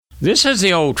This is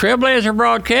the Old Trailblazer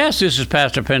Broadcast. This is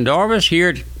Pastor Pendarvis here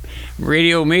at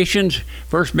Radio Missions,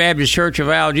 First Baptist Church of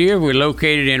Algiers. We're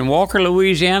located in Walker,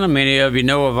 Louisiana. Many of you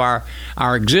know of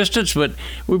our existence, but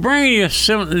we bring you this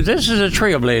is a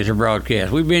Trailblazer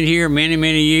broadcast. We've been here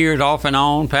many years off and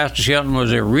on. Pastor Shelton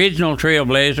was the original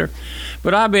Trailblazer,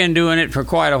 but I've been doing it for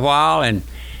quite a while, and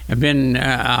I've been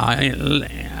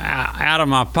out of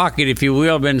my pocket, if you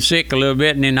will, been sick a little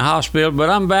bit and in the hospital, but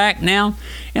I'm back now,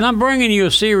 and I'm bringing you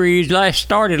a series,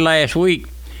 started last week,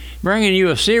 bringing you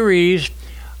a series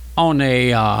on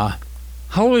the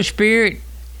Holy Spirit,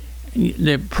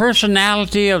 the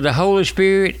personality of the Holy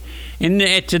Spirit. And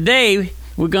today,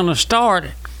 we're going to start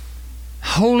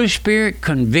Holy Spirit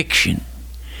conviction.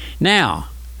 Now,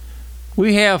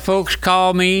 we have folks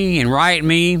call me and write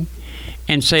me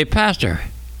and say, Pastor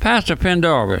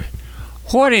Pendarvis,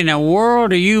 what in the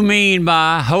world do you mean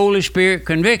by Holy Spirit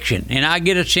conviction? And I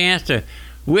get a chance to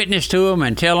witness to them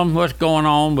and tell them what's going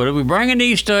on. But we're bringing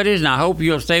these studies, and I hope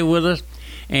you'll stay with us.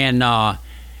 And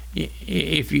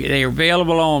they're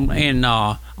available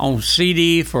on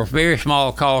CD for very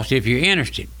small cost if you're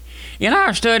interested. In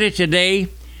our study today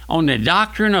on the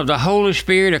doctrine of the Holy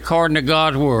Spirit according to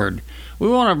God's Word, we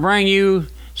want to bring you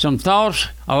some thoughts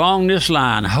along this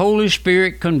line, Holy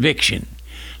Spirit conviction.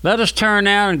 Let us turn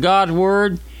now in God's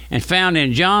Word and found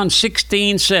in John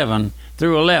 16:7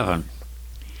 through 11.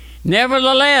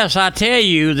 Nevertheless, I tell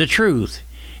you the truth.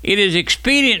 It is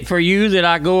expedient for you that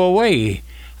I go away.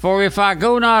 For if I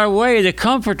go not away, the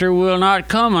Comforter will not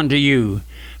come unto you.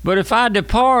 But if I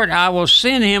depart, I will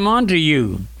send him unto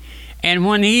you. And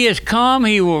when he is come,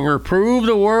 he will reprove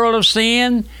the world of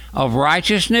sin, of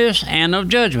righteousness, and of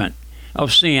judgment.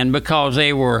 Of sin, because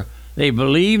they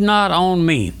believe not on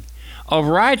me. Of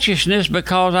righteousness,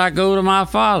 because I go to my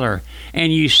Father,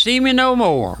 and you see me no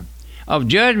more. Of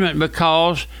judgment,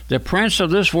 because the prince of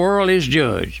this world is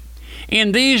judged.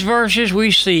 In these verses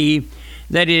we see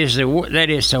that it's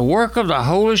the work of the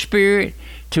Holy Spirit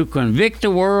to convict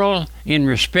the world in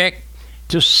respect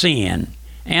to sin,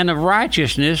 and of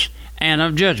righteousness, and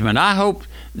of judgment. I hope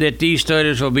that these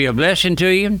studies will be a blessing to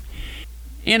you.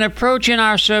 In approaching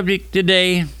our subject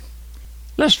today,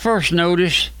 let's first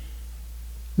notice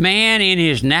man in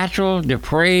his natural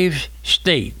depraved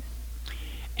state,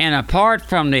 and apart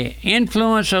from the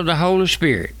influence of the Holy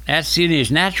Spirit. That's in his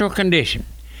natural condition.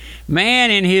 Man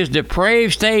in his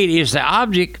depraved state is the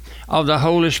object of the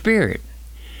Holy Spirit.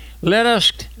 Let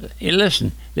us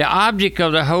listen. The object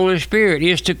of the Holy Spirit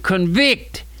is to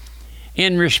convict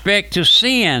in respect to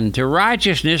sin, to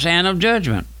righteousness, and of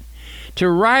judgment. To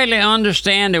rightly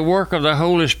understand the work of the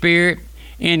Holy Spirit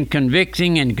in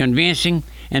convicting and convincing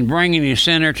and bringing the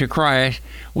sinner to Christ,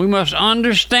 we must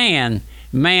understand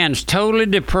man's totally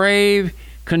depraved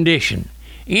condition.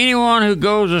 Anyone who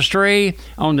goes astray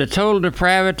on the total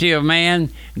depravity of man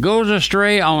goes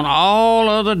astray on all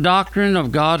other doctrine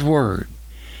of God's Word.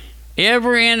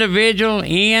 Every individual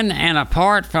in and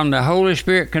apart from the Holy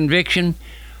Spirit conviction,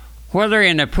 whether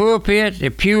in the pulpit, the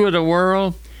pew of the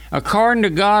world, according to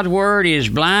God's Word, is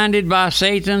blinded by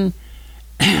Satan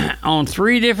on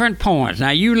three different points.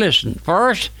 Now you listen.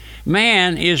 First,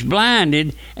 man is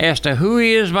blinded as to who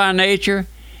he is by nature,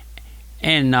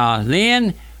 and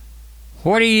then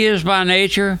what he is by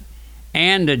nature,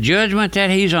 and the judgment that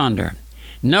he's under.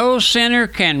 No sinner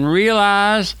can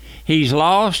realize he's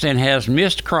lost and has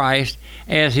missed Christ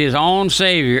as his own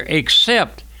Savior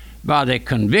except by the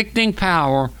convicting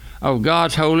power of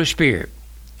God's Holy Spirit.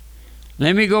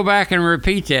 Let me go back and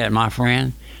repeat that, my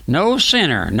friend. No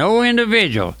sinner, no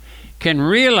individual can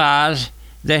realize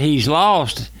that he's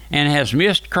lost and has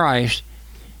missed Christ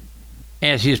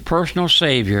as his personal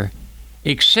Savior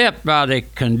except by the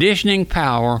conditioning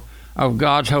power of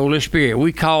God's Holy Spirit.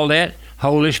 We call that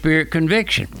Holy Spirit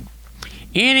conviction.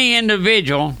 Any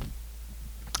individual,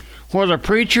 whether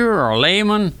preacher or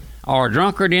layman or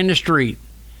drunkard in the street,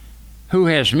 who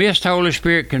has missed Holy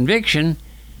Spirit conviction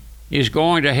is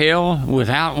going to hell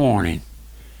without warning.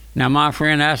 Now, my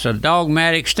friend, that's a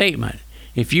dogmatic statement.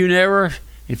 If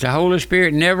the Holy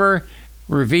Spirit never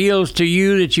reveals to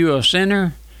you that you're a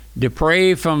sinner,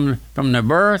 depraved from the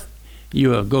birth,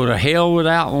 you will go to hell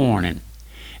without warning.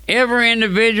 Every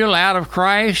individual out of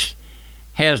Christ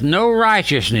has no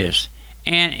righteousness,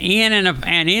 and in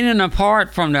and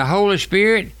apart from the Holy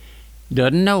Spirit,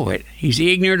 doesn't know it. He's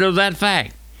ignorant of that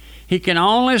fact. He can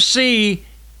only see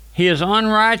his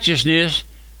unrighteousness,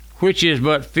 which is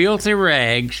but filthy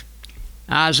rags,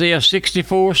 Isaiah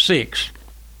 64:6,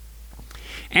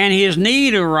 and his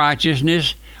need of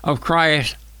righteousness of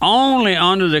Christ only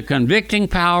under the convicting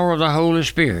power of the Holy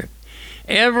Spirit.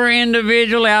 Every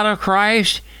individual out of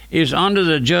Christ is under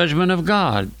the judgment of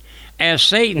God. as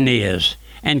Satan is,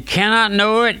 and cannot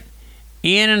know it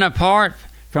in and apart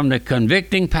from the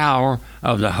convicting power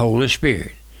of the Holy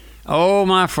Spirit. Oh,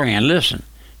 my friend, listen.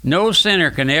 No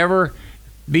sinner can ever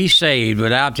be saved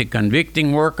without the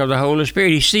convicting work of the Holy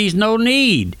Spirit. He sees no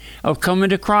need of coming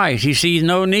to Christ. He sees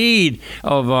no need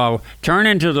of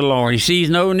turning to the Lord. He sees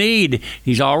no need.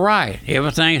 He's all right.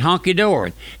 Everything's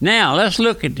hunky-dory. Now, let's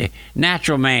look at the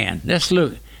natural man. Let's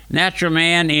look. Natural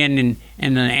man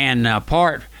and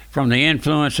apart from the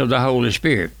influence of the Holy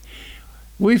Spirit.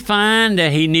 We find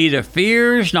that he neither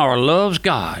fears nor loves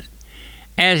God,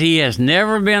 as he has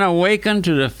never been awakened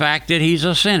to the fact that he's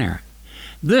a sinner.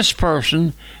 This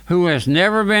person who has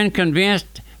never been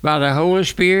convinced by the Holy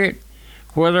Spirit,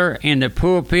 whether in the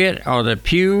pulpit or the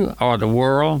pew or the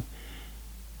world,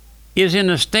 is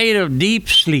in a state of deep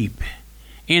sleep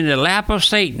in the lap of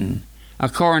Satan,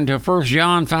 according to 1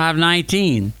 John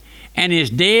 5:19, and is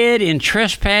dead in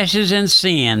trespasses and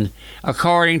sin,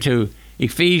 according to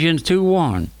Ephesians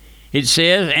 2:1. It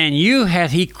says, and you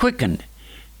hath he quickened,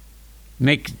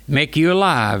 make you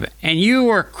alive, and you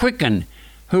were quickened,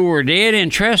 who were dead in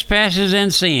trespasses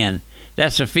and sin.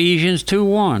 That's Ephesians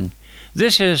 2:1.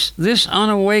 This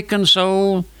unawakened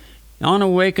soul,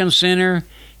 unawakened sinner,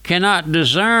 cannot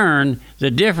discern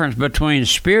the difference between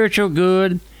spiritual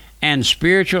good and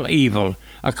spiritual evil,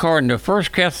 according to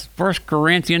 1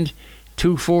 Corinthians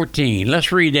 2:14.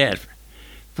 Let's read that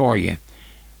for you.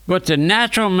 But the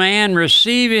natural man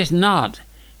receiveth not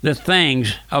the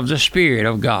things of the Spirit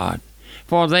of God,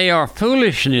 for they are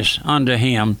foolishness unto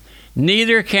him,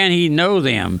 neither can he know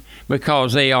them,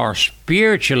 because they are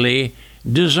spiritually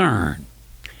discerned.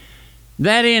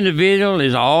 That individual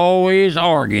is always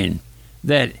arguing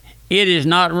that it is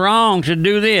not wrong to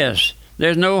do this.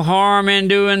 There's no harm in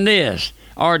doing this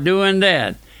or doing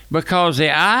that, because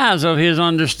the eyes of his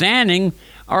understanding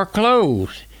are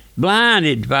closed,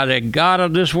 blinded by the god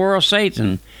of this world,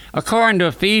 Satan. According to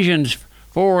Ephesians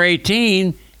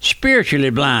 4:18, spiritually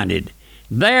blinded.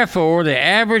 Therefore, the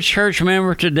average church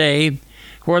member today,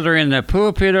 whether in the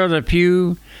pulpit or the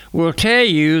pew, will tell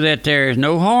you that there is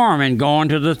no harm in going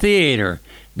to the theater,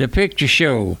 the picture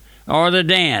show, or the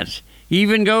dance.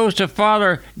 Even goes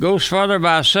further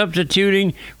by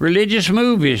substituting religious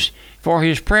movies for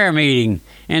his prayer meeting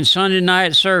and Sunday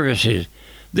night services.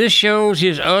 This shows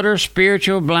his utter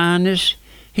spiritual blindness.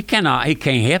 He can't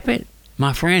help it,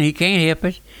 my friend. He can't help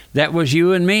it. That was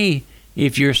you and me.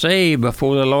 If you're saved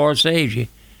before the Lord saved you,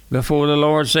 before the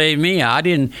Lord saved me, I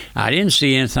didn't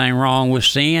see anything wrong with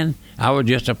sin. I was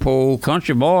just a poor old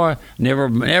country boy.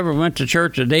 Never went to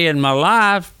church a day in my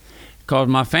life, because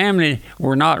my family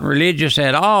were not religious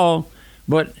at all.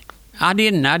 But I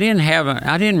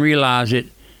didn't realize that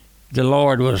the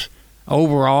Lord was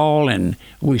over all and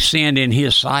we sinned in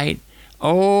His sight.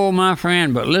 Oh, my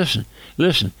friend, but listen.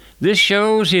 This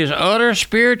shows his utter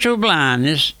spiritual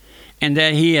blindness, and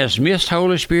that he has missed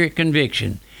Holy Spirit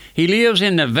conviction. He lives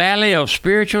in the valley of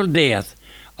spiritual death.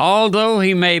 Although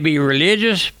he may be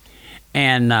religious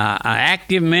and an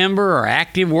active member or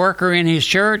active worker in his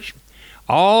church,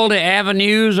 all the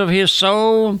avenues of his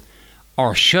soul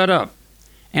are shut up.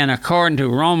 And according to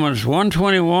Romans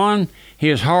 1:21,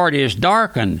 his heart is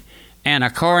darkened. And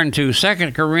according to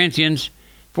 2 Corinthians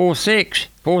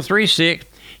 4:3-6,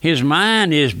 his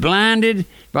mind is blinded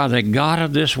by the god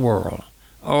of this world.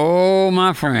 Oh,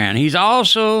 my friend, he's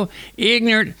also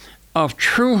ignorant of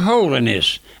true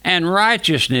holiness and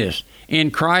righteousness in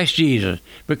Christ Jesus,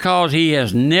 because he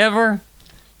has never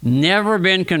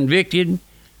been convicted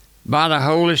by the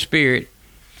Holy Spirit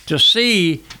to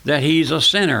see that he's a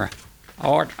sinner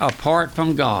apart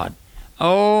from God.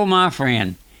 Oh, my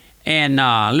friend. And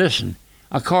listen,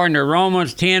 according to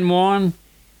Romans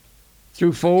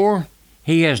 10:1-4,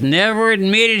 he has never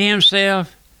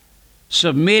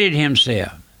submitted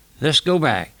himself. Let's go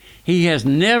back. He has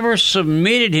never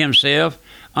submitted himself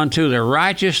unto the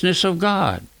righteousness of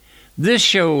God. This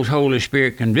shows Holy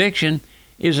Spirit conviction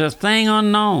is a thing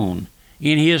unknown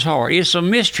in his heart. It's a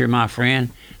mystery, my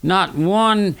friend. Not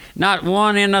one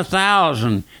in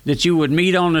 1,000 that you would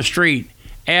meet on the street.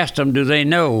 Ask them, do they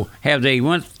know? Have they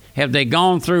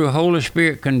gone through Holy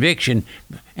Spirit conviction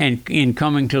and in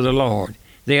coming to the Lord?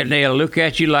 They'll look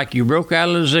at you like you broke out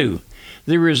of the zoo.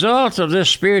 The result of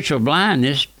this spiritual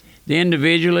blindness, the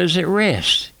individual is at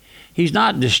rest. He's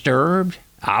not disturbed.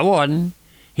 I wasn't.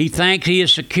 He thinks he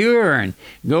is secure and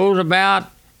goes about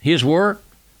his work,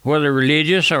 whether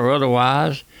religious or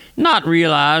otherwise, not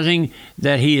realizing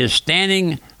that he is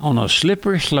standing on a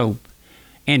slippery slope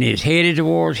and is headed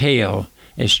towards hell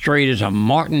as straight as a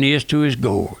marten is to his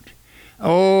gourd.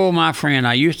 Oh, my friend,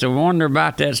 I used to wonder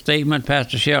about that statement.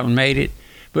 Pastor Shelton made it.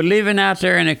 But living out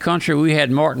there in the country, we had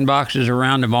martin boxes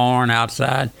around the barn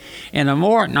outside. And a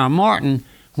martin,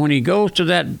 when he goes to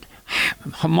that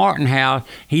martin house,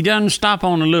 he doesn't stop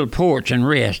on the little porch and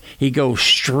rest. He goes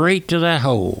straight to that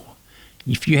hole.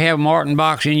 If you have a martin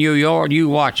box in your yard, you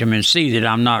watch him and see that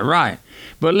I'm not right.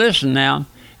 But listen now,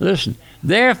 listen.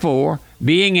 Therefore,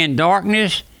 being in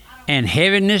darkness and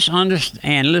heaviness,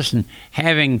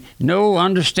 having no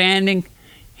understanding,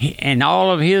 and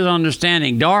all of his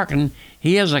understanding darkened,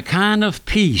 he has a kind of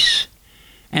peace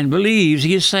and believes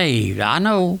he is saved. I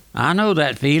know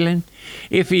that feeling.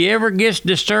 If he ever gets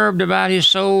disturbed about his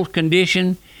soul's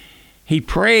condition, he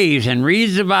prays and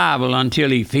reads the Bible until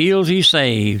he feels he's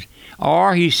saved.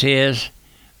 Or he says,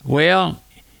 well,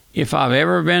 if I've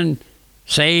ever been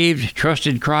saved,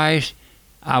 trusted Christ,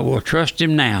 I will trust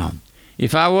him now.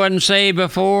 If I wasn't saved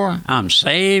before, I'm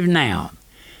saved now.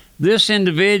 This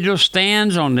individual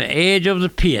stands on the edge of the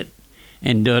pit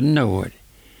and doesn't know it.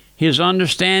 His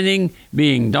understanding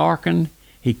being darkened,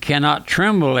 he cannot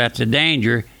tremble at the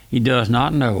danger he does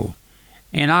not know.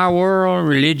 In our world,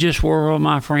 religious world,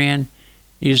 my friend,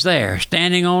 is there,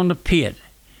 standing on the pit,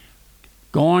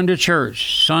 going to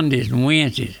church Sundays and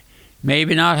Wednesdays,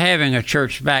 maybe not having a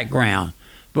church background,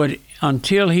 but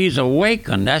until he's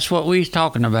awakened, that's what we're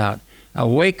talking about,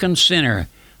 awakened sinner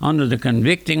under the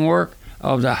convicting work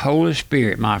of the Holy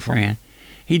Spirit, my friend.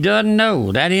 He doesn't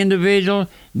know. That individual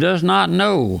does not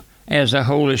know as the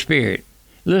Holy Spirit.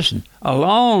 Listen,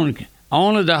 only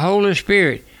the Holy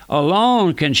Spirit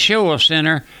alone can show a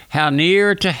sinner how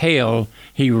near to hell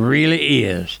he really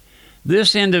is.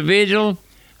 This individual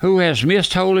who has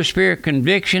missed Holy Spirit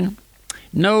conviction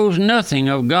knows nothing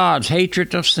of God's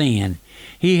hatred of sin.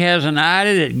 He has an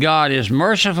idea that God is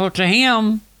merciful to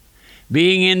him.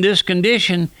 Being in this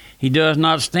condition, he does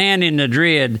not stand in the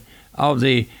dread of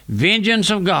the vengeance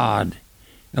of God.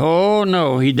 Oh,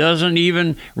 no, he doesn't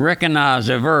even recognize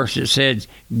the verse that says,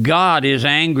 God is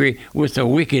angry with the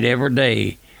wicked every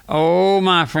day. Oh,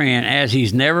 my friend, as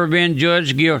he's never been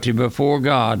judged guilty before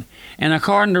God. And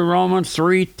according to Romans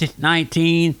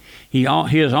 3:19,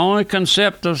 his only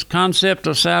concept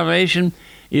of salvation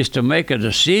is to make a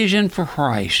decision for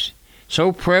Christ,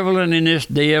 so prevalent in this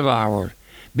day of ours.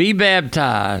 Be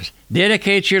baptized,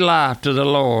 dedicate your life to the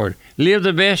Lord, live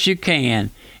the best you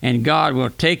can, and God will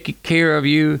take care of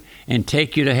you and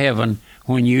take you to heaven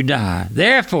when you die.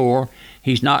 Therefore,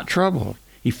 he's not troubled.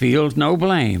 He feels no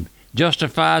blame,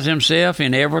 justifies himself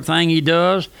in everything he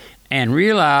does, and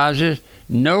realizes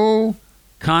no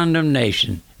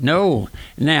condemnation. No.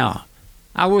 Now,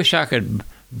 I wish I could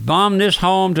bomb this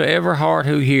home to every heart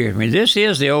who hears me. This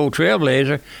is the Old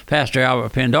Trailblazer, Pastor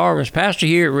Albert Pendarvis, pastor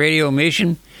here at Radio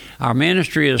Mission. Our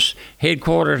ministry is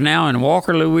headquarters now in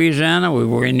Walker, Louisiana. We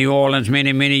were in New Orleans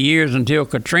many, many years until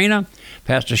Katrina.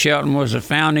 Pastor Shelton was the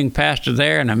founding pastor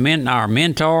there, and our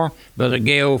mentor, Brother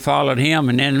Gale, followed him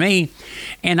and then me.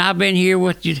 And I've been here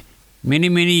with you many,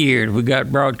 many years. We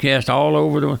got broadcast all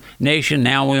over the nation.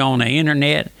 Now we're on the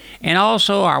internet. And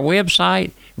also our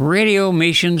website,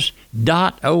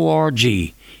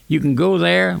 radiomissions.org. You can go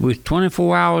there with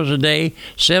 24 hours a day,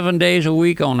 7 days a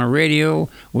week on the radio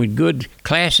with good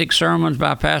classic sermons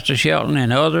by Pastor Shelton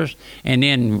and others, and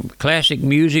then classic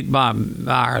music by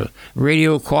our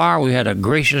radio choir. We had a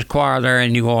gracious choir there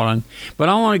in New Orleans. But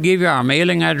I want to give you our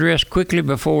mailing address quickly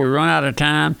before we run out of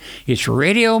time. It's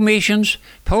Radio Missions,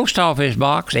 Post Office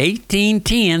Box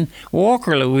 1810,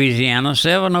 Walker, Louisiana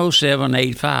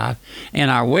 70785,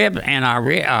 and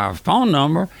our phone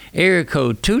number, area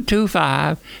code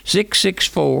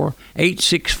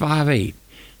 225-664-8658.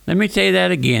 Let me tell you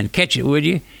that again. Catch it, would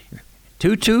you?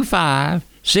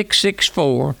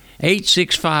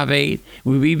 225-664-8658.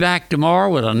 We'll be back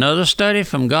tomorrow with another study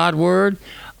from God's Word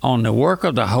on the work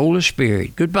of the Holy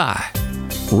Spirit. Goodbye.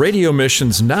 Radio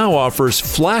Missions now offers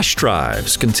flash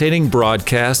drives containing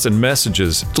broadcasts and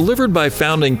messages delivered by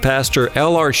founding Pastor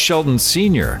L.R. Shelton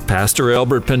Sr., Pastor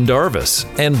Albert Pendarvis,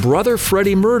 and Brother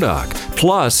Freddie Murdoch,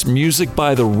 plus music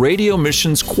by the Radio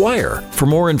Missions Choir. For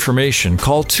more information,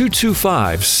 call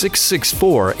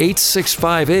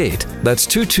 225-664-8658. That's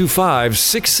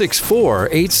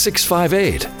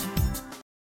 225-664-8658.